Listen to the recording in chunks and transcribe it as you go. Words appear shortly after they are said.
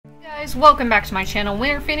Guys, welcome back to my channel.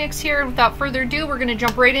 Winter Phoenix here. Without further ado, we're going to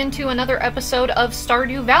jump right into another episode of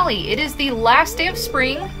Stardew Valley. It is the last day of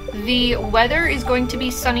spring. The weather is going to be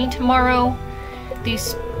sunny tomorrow. The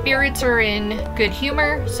spirits are in good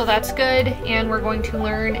humor, so that's good. And we're going to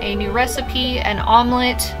learn a new recipe, an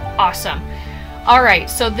omelet. Awesome. Alright,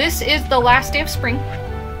 so this is the last day of spring.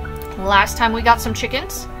 Last time we got some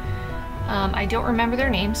chickens. I don't remember their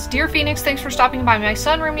names. Dear Phoenix, thanks for stopping by my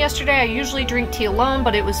sunroom yesterday. I usually drink tea alone,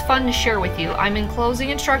 but it was fun to share with you. I'm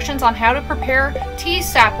enclosing instructions on how to prepare tea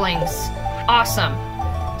saplings. Awesome.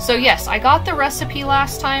 So yes, I got the recipe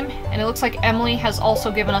last time, and it looks like Emily has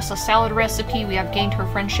also given us a salad recipe. We have gained her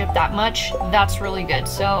friendship that much. That's really good.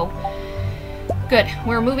 So, good.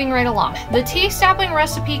 We're moving right along. The tea sapling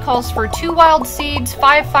recipe calls for 2 wild seeds,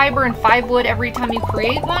 5 fiber, and 5 wood every time you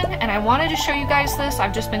create one, and I wanted to show you guys this.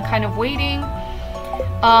 I've just been kind of waiting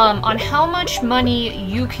on how much money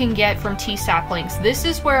you can get from tea saplings. This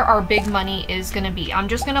is where our big money is going to be. I'm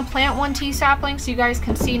just going to plant 1 tea sapling so you guys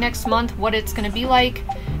can see next month what it's going to be like.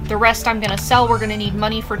 The rest I'm going to sell. We're going to need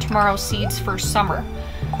money for tomorrow's seeds for summer.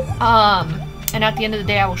 And at the end of the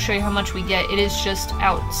day, I will show you how much we get. It is just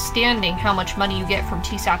outstanding how much money you get from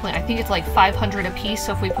tea sapling. I think it's like 500 a piece,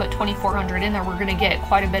 so if we put 2,400 in there, we're going to get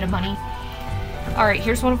quite a bit of money. Alright,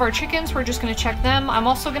 here's one of our chickens. We're just going to check them. I'm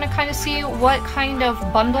also going to kind of see what kind of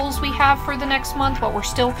bundles we have for the next month, what we're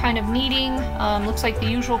still kind of needing. Looks like the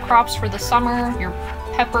usual crops for the summer, your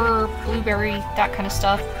pepper, blueberry, that kind of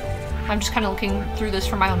stuff. I'm just kind of looking through this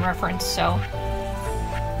for my own reference, so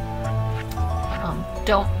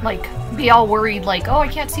don't like be all worried like, oh, I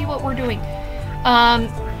can't see what we're doing.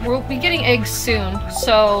 We'll be getting eggs soon,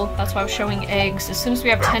 so that's why I was showing eggs. As soon as we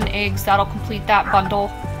have 10 eggs, that'll complete that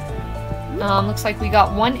bundle. Looks like we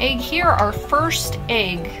got 1 egg here, our first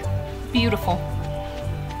egg. Beautiful.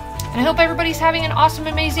 And I hope everybody's having an awesome,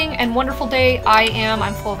 amazing, and wonderful day. I am.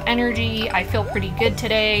 I'm full of energy. I feel pretty good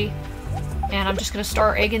today. And I'm just going to store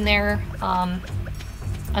our egg in there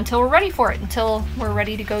until we're ready for it. Until we're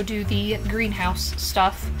ready to go do the greenhouse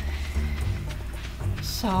stuff.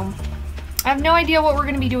 So, I have no idea what we're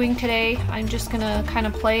going to be doing today. I'm just going to kind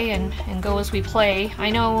of play and go as we play.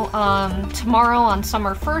 I know tomorrow on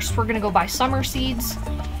summer 1st, we're going to go buy summer seeds.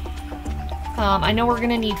 I know we're going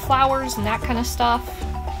to need flowers and that kind of stuff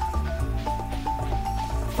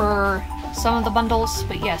for some of the bundles.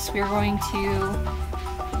 But yes, we're going to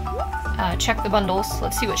check the bundles.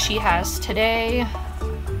 Let's see what she has today.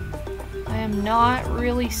 I am not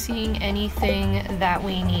really seeing anything that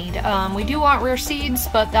we need. We do want rare seeds,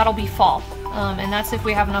 but that'll be fall. And that's if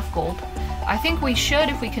we have enough gold. I think we should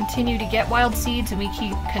if we continue to get wild seeds and we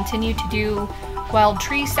continue to do wild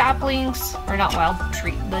tree saplings, or not wild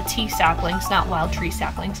tree, the tea saplings, not wild tree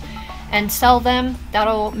saplings, and sell them.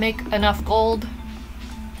 That'll make enough gold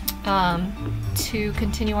to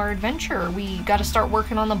continue our adventure. We got to start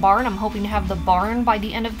working on the barn. I'm hoping to have the barn by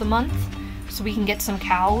the end of the month so we can get some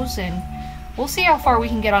cows, and we'll see how far we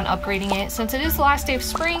can get on upgrading it. Since it is the last day of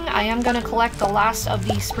spring, I am going to collect the last of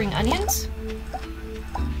the spring onions.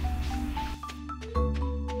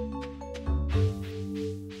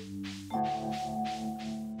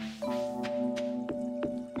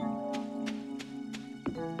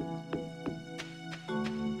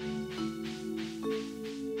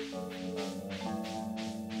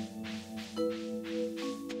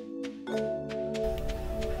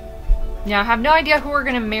 Now, I have no idea who we're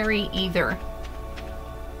gonna marry either.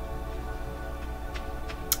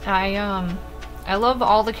 I love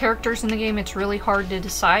all the characters in the game. It's really hard to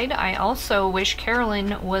decide. I also wish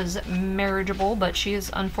Carolyn was marriageable, but she is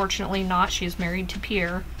unfortunately not. She is married to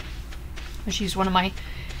Pierre. She's one of my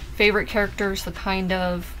favorite characters, the kind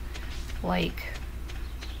of, like,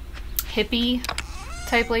 hippie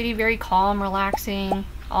type lady, very calm, relaxing.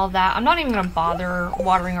 All that. I'm not even going to bother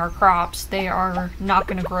watering our crops. They are not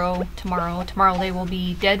going to grow tomorrow. Tomorrow they will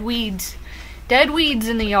be dead weeds. Dead weeds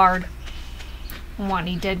in the yard. I don't want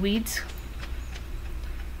any dead weeds.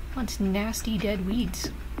 I want nasty dead weeds.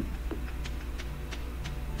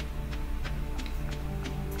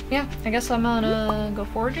 Yeah, I guess I'm gonna go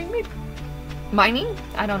foraging maybe? Mining?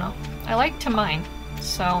 I don't know. I like to mine,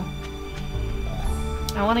 so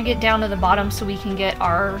I want to get down to the bottom so we can get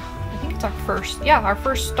our, I think it's our first, yeah, our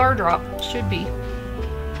first star drop, should be.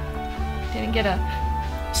 Didn't get a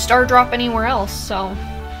star drop anywhere else, so,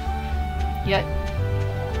 yet.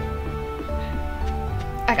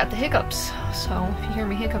 I got the hiccups, so if you hear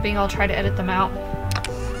me hiccuping, I'll try to edit them out.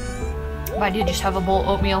 But I did just have a bowl of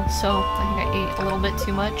oatmeal, so I think I ate a little bit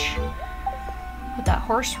too much. Put that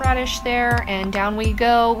horseradish there, and down we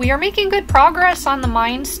go. We are making good progress on the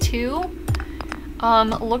mines, too.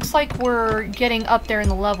 Looks like we're getting up there in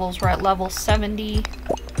the levels. We're at level 70.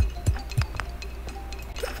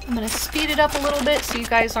 I'm gonna speed it up a little bit so you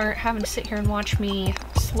guys aren't having to sit here and watch me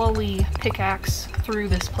slowly pickaxe through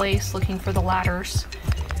this place looking for the ladders.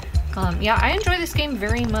 Yeah, I enjoy this game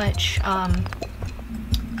very much. I'm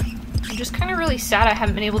just kind of really sad I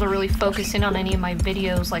haven't been able to really focus in on any of my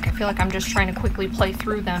videos. Like, I feel like I'm just trying to quickly play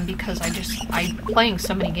through them because I'm playing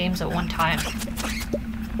so many games at one time.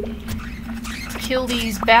 Kill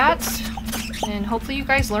these bats, and hopefully you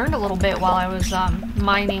guys learned a little bit while I was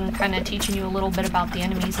mining, kind of teaching you a little bit about the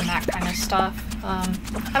enemies and that kind of stuff.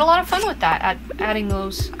 Had a lot of fun with that, adding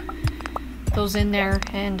those in there,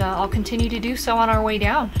 and I'll continue to do so on our way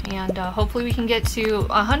down, and hopefully we can get to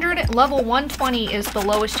 100. Level 120 is the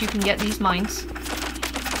lowest you can get these mines.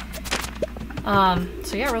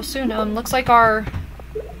 So yeah, real soon. Looks like our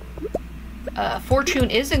fortune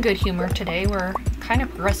is in good humor today. We're kind of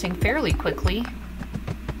progressing fairly quickly.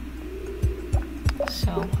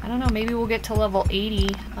 So, I don't know, maybe we'll get to level 80.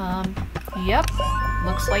 Yep,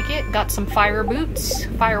 looks like it. Got some fire boots,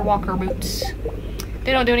 firewalker boots.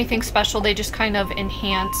 They don't do anything special, they just kind of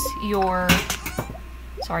enhance your...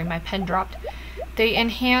 Sorry, my pen dropped. They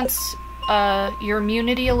enhance your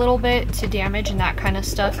immunity a little bit to damage and that kind of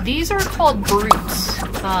stuff. These are called brutes.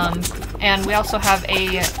 And we also have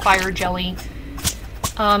a fire jelly.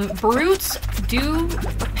 Brutes do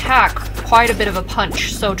pack quite a bit of a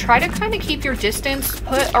punch, so try to kind of keep your distance,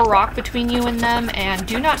 put a rock between you and them, and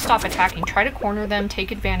do not stop attacking. Try to corner them,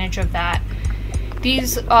 take advantage of that.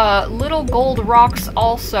 These little gold rocks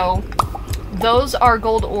also, those are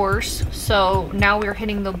gold ores, so now we're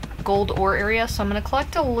hitting the gold ore area, so I'm going to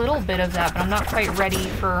collect a little bit of that, but I'm not quite ready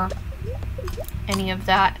for any of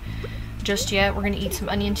that just yet. We're going to eat some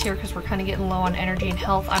onions here because we're kind of getting low on energy and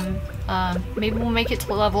health. Maybe we'll make it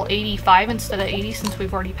to level 85 instead of 80 since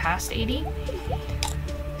we've already passed 80.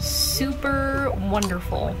 Super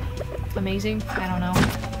wonderful. Amazing? I don't know.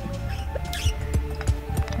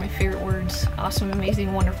 My favorite words. Awesome,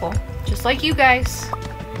 amazing, wonderful. Just like you guys.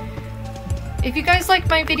 If you guys like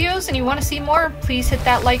my videos and you want to see more, please hit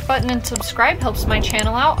that like button and subscribe. Helps my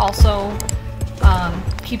channel out. Also,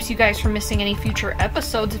 keeps you guys from missing any future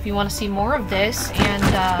episodes if you want to see more of this. And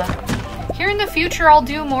here in the future, I'll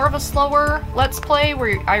do more of a slower Let's Play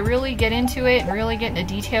where I really get into it and really get into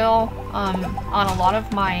detail on a lot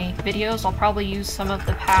of my videos. I'll probably use some of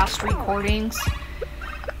the past recordings,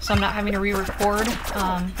 so I'm not having to re-record.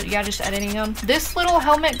 But yeah, just editing them. This little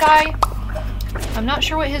helmet guy, I'm not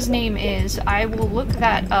sure what his name is. I will look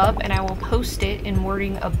that up and I will post it in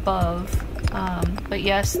wording above. But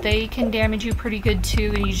yes, they can damage you pretty good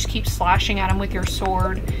too, and you just keep slashing at them with your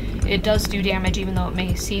sword. It does do damage even though it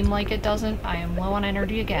may seem like it doesn't. I am low on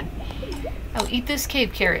energy again. I'll eat this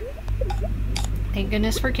cave carrot. Thank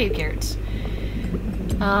goodness for cave carrots.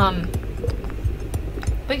 But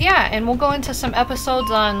yeah, and we'll go into some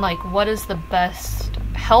episodes on like what is the best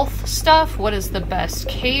health stuff, what is the best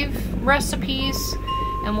cave recipes,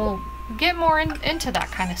 and we'll get more into that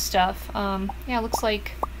kind of stuff. Yeah, it looks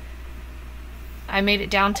like I made it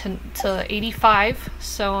down to 85,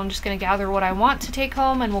 so I'm just going to gather what I want to take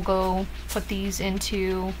home, and we'll go put these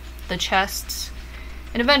into the chests.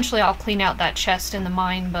 And eventually I'll clean out that chest in the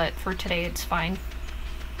mine, but for today it's fine.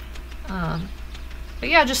 But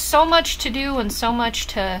yeah, just so much to do and so much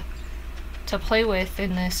to play with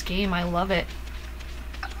in this game. I love it.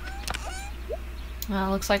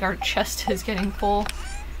 Looks like our chest is getting full.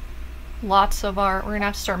 Lots of we're going to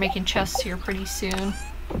have to start making chests here pretty soon.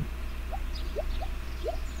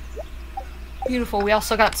 Beautiful. We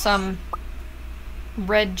also got some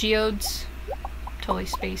red geodes. Totally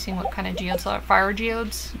spacing what kind of geodes are. Fire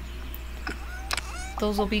geodes.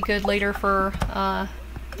 Those will be good later for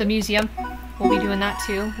the museum. We'll be doing that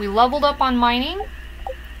too. We leveled up on mining.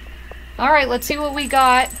 Alright, let's see what we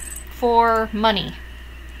got for money.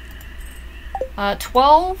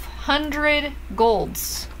 1,200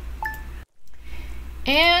 golds.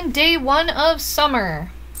 And day 1 of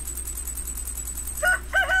summer.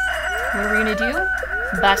 What are we gonna do?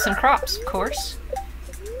 Buy some crops, of course.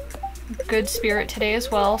 Good spirit today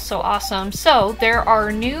as well, so awesome. So, there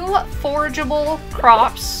are new forageable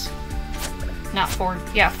crops.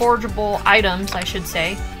 Forageable items, I should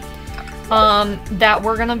say. That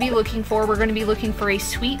we're gonna be looking for. We're gonna be looking for a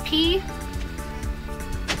sweet pea,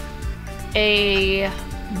 a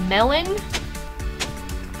melon,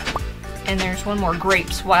 and there's one more,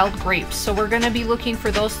 grapes, wild grapes. So we're gonna be looking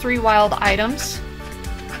for those 3 wild items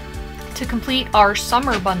to complete our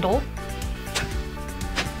summer bundle,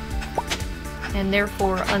 and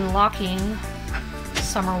therefore unlocking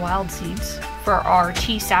summer wild seeds for our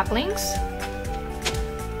tea saplings.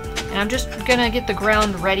 And I'm just gonna get the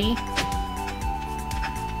ground ready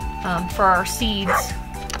for our seeds.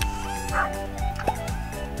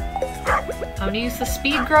 I'm gonna use the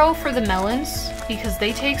speed grow for the melons because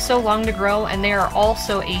they take so long to grow and they are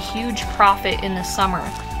also a huge profit in the summer.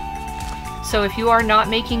 So if you are not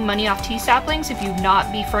making money off tea saplings, if you've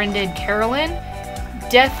not befriended Carolyn,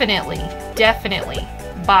 definitely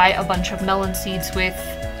buy a bunch of melon seeds with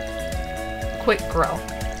quick grow.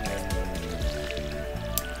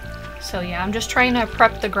 So yeah, I'm just trying to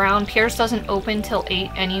prep the ground. Pierre's doesn't open till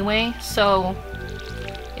 8 anyway, so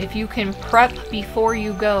if you can prep before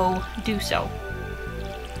you go, do so.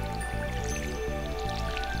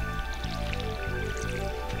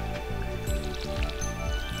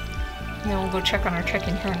 Then we'll go check on our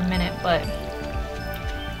check-in here in a minute, but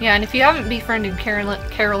yeah, and if you haven't befriended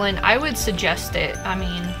Carolyn, I would suggest it. I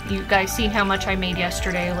mean, you guys seen how much I made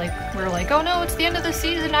yesterday. Like, we were like, oh no, it's the end of the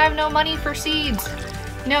season, I have no money for seeds.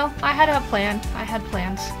 No, I had a plan. I had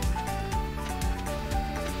plans.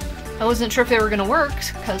 I wasn't sure if they were gonna work,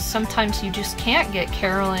 because sometimes you just can't get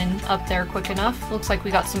Carolyn up there quick enough. Looks like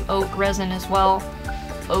we got some oak resin as well.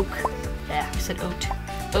 Oak. Yeah, I said oat.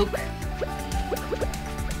 Oak.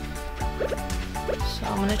 So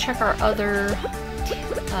I'm gonna check our other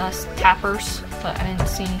tappers, but I didn't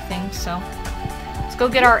see anything, so let's go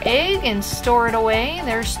get our egg and store it away.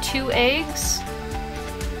 There's 2 eggs.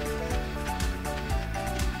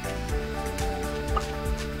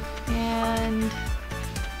 And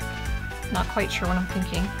not quite sure what I'm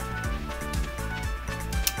thinking.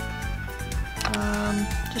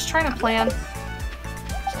 Just trying to plan.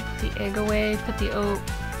 So put the egg away, put the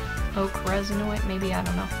oak resin away. Maybe, I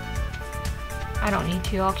don't know. I don't need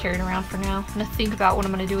to, I'll carry it around for now. I'm gonna think about what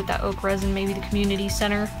I'm gonna do with that oak resin, maybe the community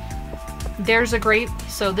center. There's a grape,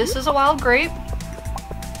 so this is a wild grape.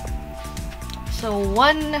 So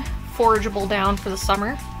 1 forageable down for the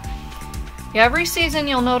summer. Yeah, every season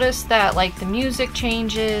you'll notice that like the music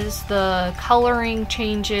changes, the coloring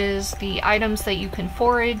changes, the items that you can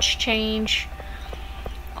forage change,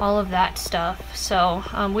 all of that stuff. So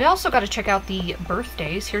we also got to check out the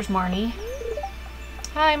birthdays. Here's Marnie.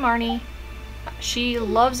 Hi Marnie. She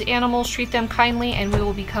loves animals, treat them kindly, and we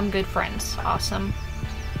will become good friends. Awesome.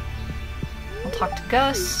 I'll talk to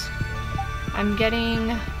Gus. I'm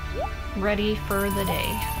getting ready for the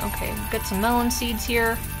day. Okay, we'll get some melon seeds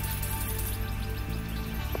here.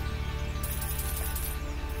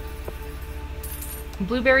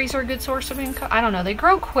 Blueberries are a good source of income. I don't know, they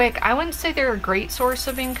grow quick. I wouldn't say they're a great source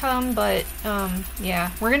of income, but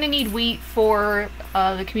yeah. We're gonna need wheat for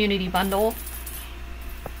the community bundle.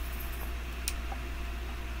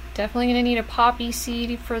 Definitely gonna need a poppy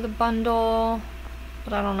seed for the bundle,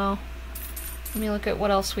 but I don't know. Let me look at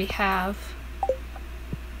what else we have.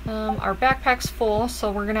 Our backpack's full,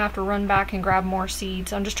 so we're gonna have to run back and grab more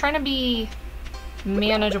seeds. I'm just trying to be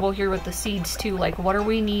manageable here with the seeds too. Like, what are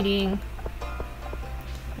we needing?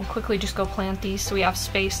 We'll quickly just go plant these so we have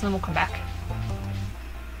space, and then we'll come back.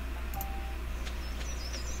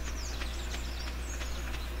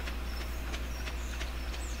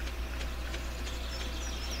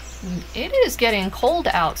 It is getting cold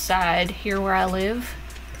outside here where I live.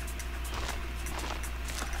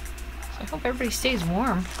 So I hope everybody stays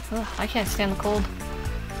warm. Ugh, I can't stand the cold.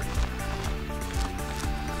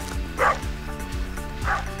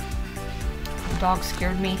 The dog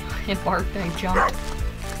scared me. It barked and I jumped.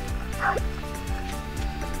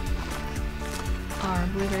 Our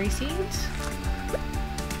blueberry seeds.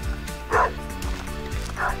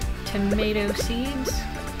 Tomato seeds.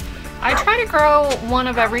 I try to grow one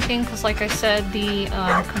of everything because, like I said, the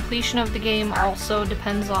completion of the game also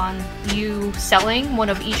depends on you selling one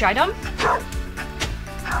of each item.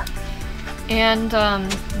 And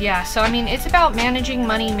yeah, so I mean, it's about managing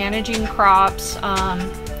money, managing crops.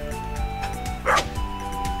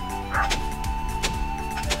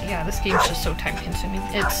 Yeah, this game's just so time consuming.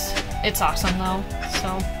 It's awesome though,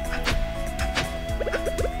 so.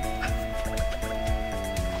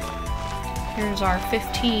 Here's our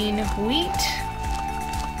 15 wheat.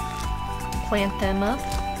 Plant them up.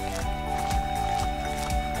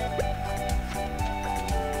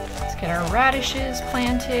 Let's get our radishes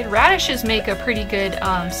planted. Radishes make a pretty good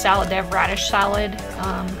salad. They have radish salad.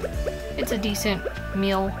 It's a decent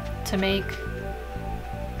meal to make.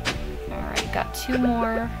 Alright, got 2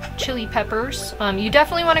 more chili peppers. You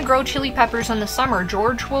definitely want to grow chili peppers in the summer.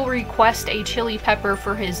 George will request a chili pepper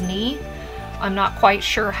for his knee. I'm not quite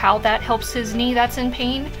sure how that helps his knee that's in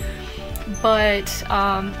pain, but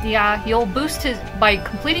yeah, you'll boost his, by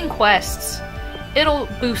completing quests, it'll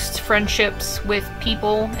boost friendships with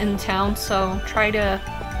people in town, so try to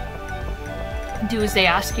do as they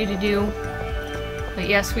ask you to do. But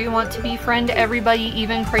yes, we want to befriend everybody,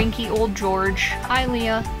 even cranky old George. Hi,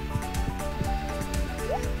 Leah.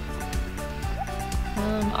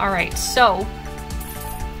 Alright, so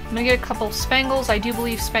I'm gonna get a couple of spangles. I do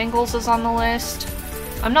believe spangles is on the list.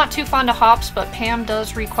 I'm not too fond of hops, but Pam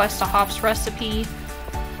does request a hops recipe.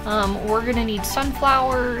 We're gonna need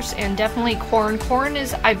sunflowers and definitely corn. Corn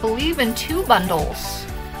is, I believe, in 2 bundles.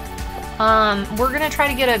 We're gonna try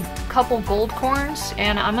to get a couple gold corns,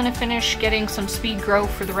 and I'm gonna finish getting some speed grow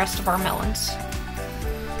for the rest of our melons.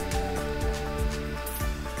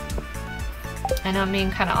 I know I'm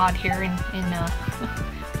being kind of odd here in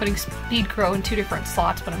putting speed grow in 2 different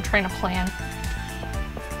slots, but I'm trying to plan.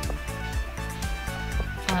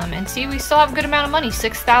 And see, we still have a good amount of money,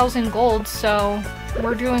 6,000 gold, so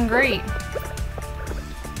we're doing great.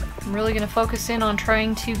 I'm really going to focus in on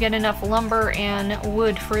trying to get enough lumber and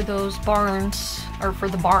wood for those barns, or for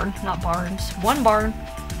the barn, not barns, 1 barn.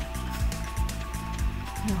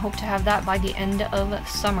 I hope to have that by the end of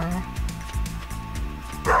summer.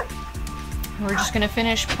 We're just going to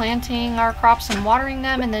finish planting our crops and watering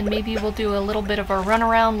them, and then maybe we'll do a little bit of a run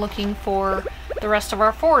around looking for the rest of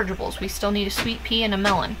our forageables. We still need a sweet pea and a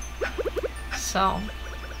melon. So.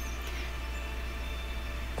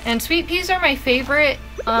 And sweet peas are my favorite.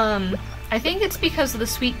 I think it's because of the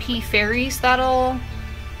sweet pea fairies that'll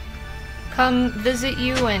come visit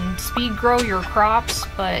you and speed grow your crops,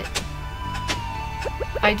 but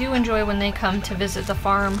I do enjoy when they come to visit the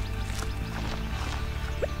farm.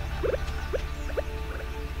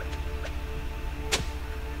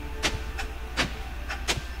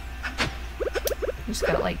 Just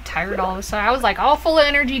got like tired all of a sudden. I was like all full of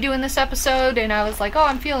energy doing this episode, and I was like, oh,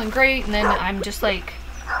 I'm feeling great, and then I'm just like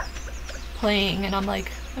playing, and I'm like,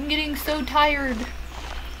 I'm getting so tired.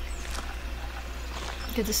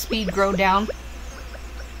 Get the speed grow down.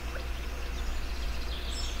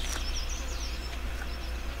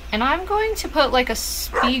 And I'm going to put like a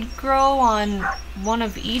speed grow on one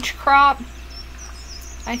of each crop,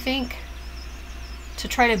 I think, to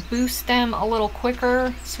try to boost them a little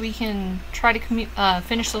quicker so we can try to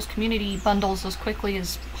finish those community bundles as quickly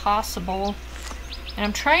as possible. And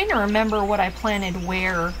I'm trying to remember what I planted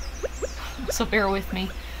where, so bear with me.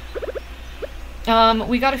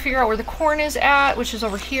 We got to figure out where the corn is at, which is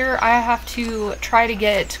over here. I have to try to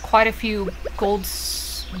get quite a few gold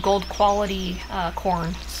quality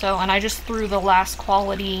corn. So, and I just threw the last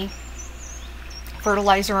quality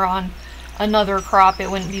fertilizer on another crop. It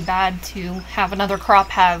wouldn't be bad to have another crop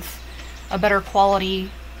have a better quality,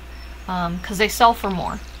 because they sell for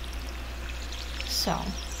more. So,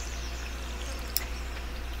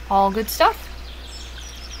 all good stuff.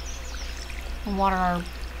 And water our,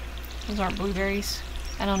 those aren't blueberries.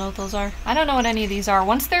 I don't know what those are. I don't know what any of these are.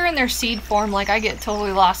 Once they're in their seed form, like, I get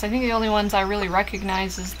totally lost. I think the only ones I really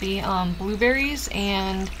recognize is the blueberries,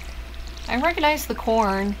 and I recognize the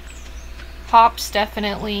corn. Hops,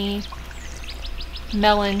 definitely.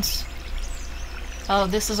 Melons. Oh,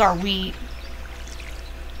 this is our wheat.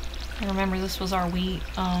 I remember this was our wheat.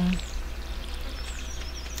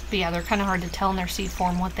 But yeah, they're kind of hard to tell in their seed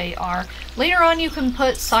form what they are. Later on, you can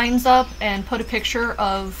put signs up and put a picture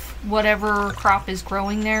of whatever crop is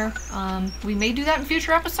growing there. We may do that in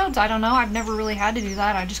future episodes. I don't know. I've never really had to do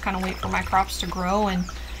that. I just kind of wait for my crops to grow, and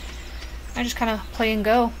I just kind of play and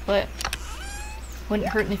go. But wouldn't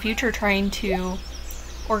hurt in the future trying to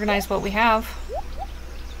organize what we have.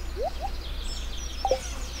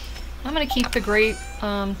 I'm going to keep the grape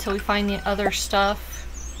till we find the other stuff.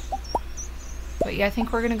 But yeah, I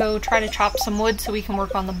think we're going to go try to chop some wood so we can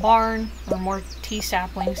work on the barn, or more tea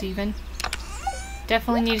saplings even.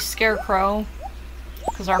 Definitely need a scarecrow,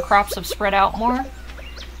 because our crops have spread out more.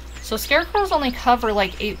 So scarecrows only cover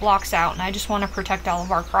like 8 blocks out, and I just want to protect all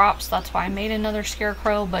of our crops. That's why I made another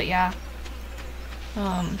scarecrow, but yeah.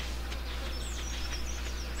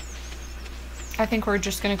 I think we're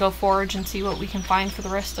just going to go forage and see what we can find for the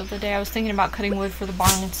rest of the day. I was thinking about cutting wood for the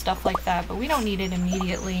barn and stuff like that, but we don't need it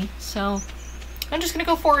immediately, so I'm just going to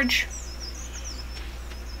go forage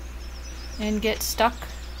and get stuck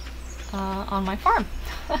on my farm.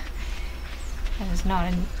 That is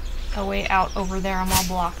not a way out over there. I'm all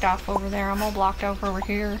blocked off over there. I'm all blocked off over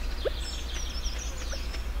here.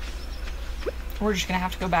 We're just going to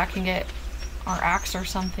have to go back and get our axe or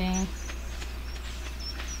something.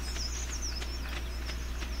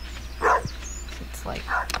 It's like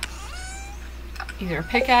either a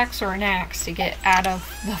pickaxe or an axe to get out of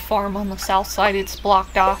the farm on the south side. It's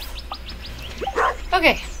blocked off.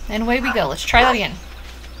 Okay, and away we go. Let's try that again.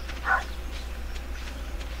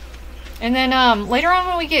 And then later on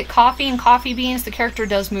when we get coffee and coffee beans, the character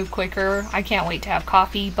does move quicker. I can't wait to have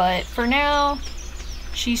coffee, but for now,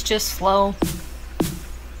 she's just slow.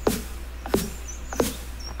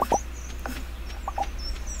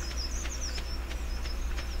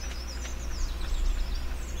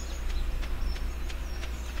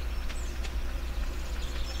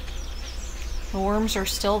 The worms are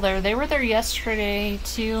still there. They were there yesterday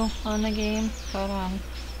too on the game, but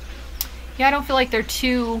yeah, I don't feel like they're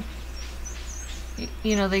too,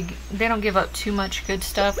 you know, they don't give up too much good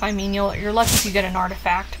stuff. I mean, you're lucky if you get an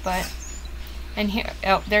artifact, but, and here,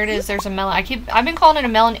 oh, there it is. There's a melon. I've been calling it a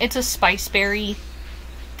melon. It's a spice berry.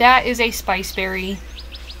 That is a spice berry.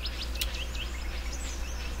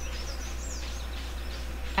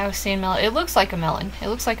 I was saying melon. It looks like a melon. It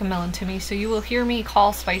looks like a melon to me. So you will hear me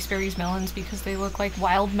call spice berries melons because they look like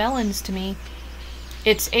wild melons to me.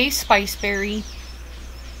 It's a spice berry.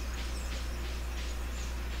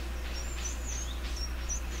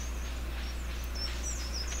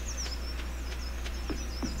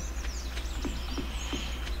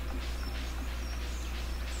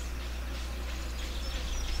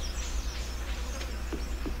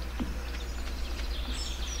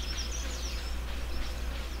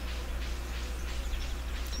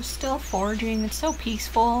 Still foraging. It's so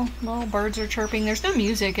peaceful. Little birds are chirping. There's no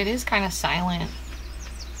music. It is kind of silent.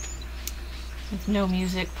 With no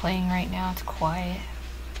music playing right now. It's quiet.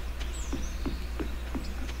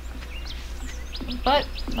 But,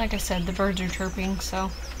 like I said, the birds are chirping,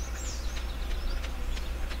 so.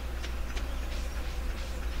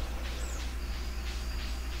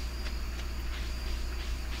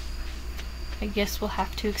 I guess we'll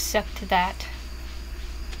have to accept that.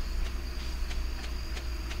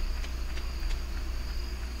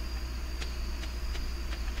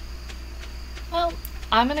 Well,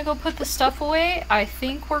 I'm gonna go put the stuff away. I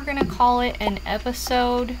think we're gonna call it an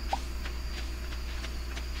episode.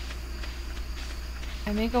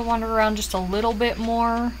 I may go wander around just a little bit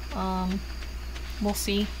more. We'll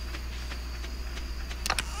see.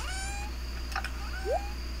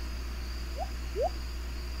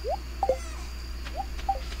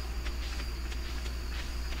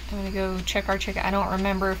 I'm gonna go check our chicken. I don't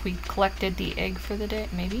remember if we collected the egg for the day.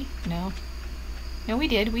 Maybe? No. No, we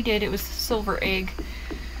did. We did. It was the silver egg.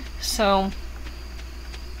 So,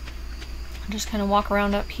 I'll just kind of walk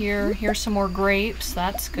around up here. Here's some more grapes.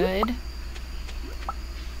 That's good.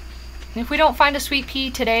 If we don't find a sweet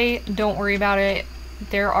pea today, don't worry about it.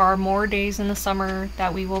 There are more days in the summer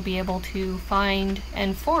that we will be able to find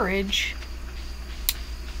and forage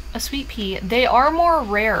a sweet pea. They are more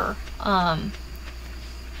rare. And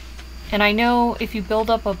I know if you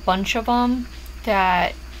build up a bunch of them,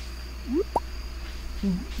 that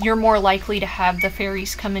you're more likely to have the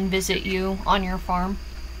fairies come and visit you on your farm.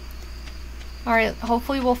 Alright,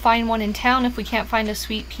 hopefully we'll find one in town. If we can't find a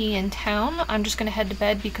sweet pea in town, I'm just going to head to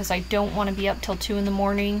bed because I don't want to be up till 2 in the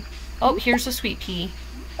morning. Oh, here's a sweet pea.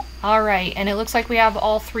 Alright, and it looks like we have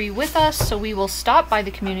all 3 with us, so we will stop by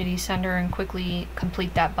the community center and quickly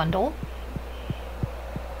complete that bundle.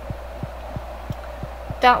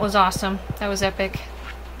 That was awesome. That was epic.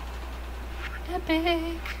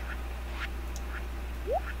 Epic!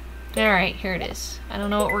 Alright, here it is. I don't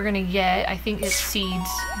know what we're gonna get. I think it's seeds.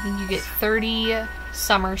 I think you get 30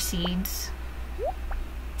 summer seeds.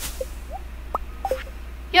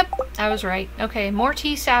 Yep, I was right. Okay, more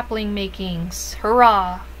tea sapling makings.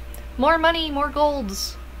 Hurrah! More money, more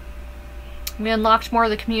golds. We unlocked more of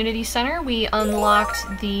the community center. We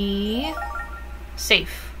unlocked the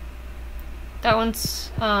safe. That one's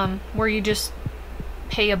where you just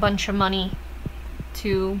pay a bunch of money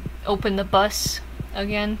to open the bus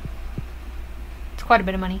again. Quite a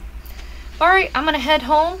bit of money. Alright, I'm gonna head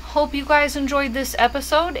home. Hope you guys enjoyed this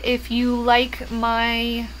episode. If you like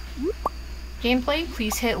my gameplay,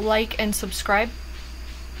 please hit like and subscribe.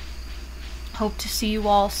 Hope to see you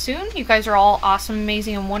all soon. You guys are all awesome,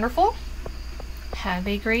 amazing, and wonderful. Have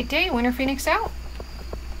a great day. Winter Phoenix out.